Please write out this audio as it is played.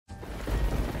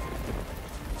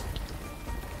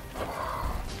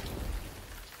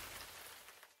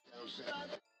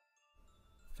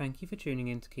Thank you for tuning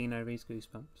in to Kino Reads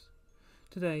Goosebumps.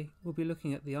 Today we'll be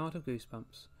looking at The Art of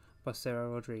Goosebumps by Sarah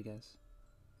Rodriguez,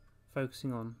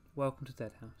 focusing on Welcome to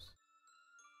Dead House.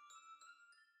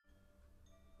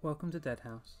 Welcome to Dead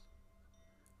House,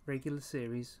 Regular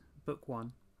Series, Book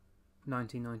 1,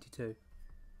 1992.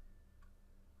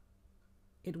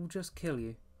 It will just kill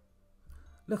you.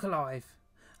 Look alive!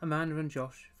 Amanda and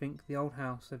Josh think the old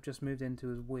house they've just moved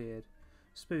into is weird,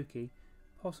 spooky,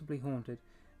 possibly haunted,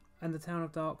 and the town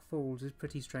of Dark Falls is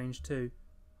pretty strange too,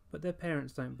 but their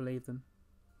parents don't believe them.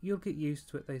 You'll get used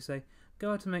to it, they say.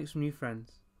 Go out to make some new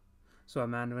friends. So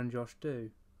Amanda and Josh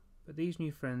do, but these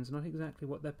new friends are not exactly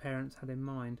what their parents had in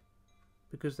mind,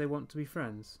 because they want to be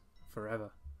friends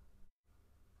forever.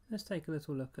 Let's take a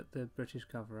little look at the British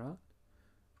cover art,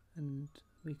 and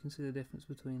we can see the difference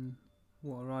between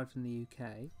what arrived in the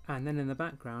UK, and then in the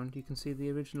background you can see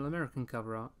the original American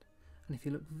cover art. And if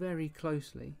you look very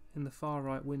closely, in the far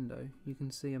right window, you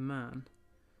can see a man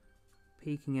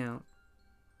peeking out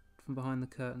from behind the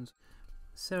curtains.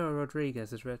 Sarah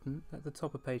Rodriguez has written at the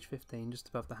top of page 15, just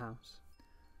above the house.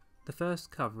 The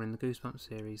first cover in the Goosebumps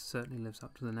series certainly lives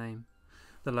up to the name.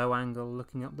 The low angle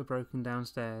looking up the broken down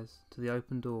stairs to the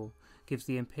open door gives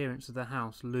the appearance of the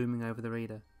house looming over the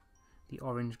reader. The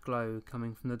orange glow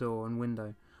coming from the door and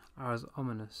window are as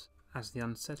ominous as the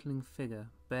unsettling figure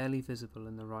barely visible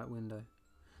in the right window.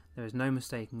 There is no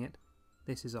mistaking it.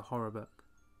 This is a horror book.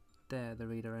 Dare the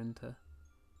reader enter.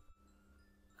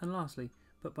 And lastly,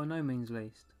 but by no means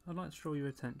least, I'd like to draw your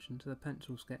attention to the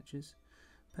pencil sketches.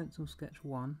 Pencil sketch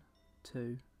 1,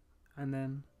 2, and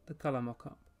then the colour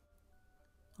mock-up.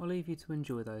 I'll leave you to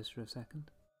enjoy those for a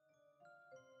second.